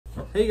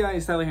Hey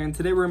guys, Tyler here, and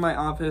today we're in my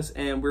office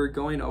and we're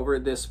going over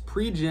this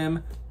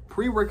pre-gym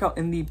pre-workout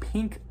in the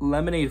pink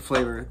lemonade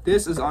flavor.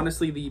 This is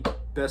honestly the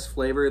best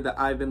flavor that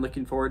I've been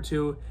looking forward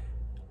to.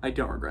 I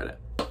don't regret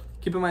it.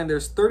 Keep in mind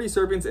there's 30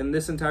 servings in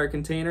this entire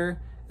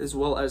container, as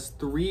well as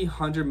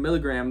 300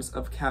 milligrams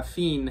of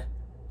caffeine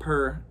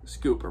per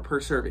scoop or per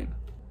serving.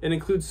 It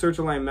includes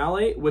sertraline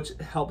malate, which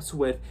helps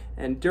with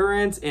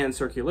endurance and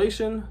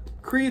circulation,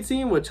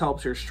 creatine, which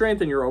helps your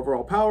strength and your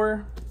overall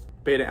power,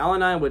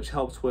 beta-alanine, which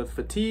helps with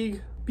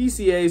fatigue,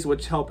 BCAAs,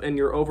 which help in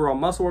your overall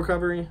muscle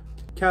recovery,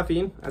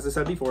 caffeine, as I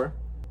said before,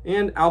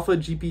 and alpha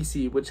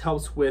GPC, which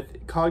helps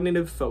with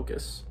cognitive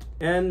focus.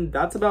 And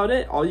that's about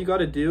it. All you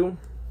gotta do,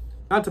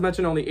 not to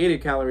mention only 80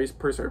 calories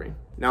per serving.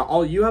 Now,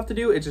 all you have to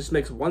do is just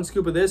mix 1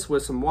 scoop of this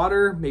with some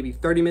water, maybe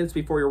 30 minutes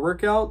before your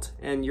workout,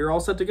 and you're all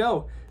set to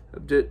go.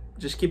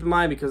 Just keep in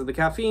mind, because of the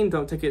caffeine,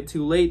 don't take it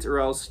too late or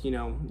else,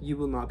 you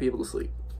will not be able to sleep.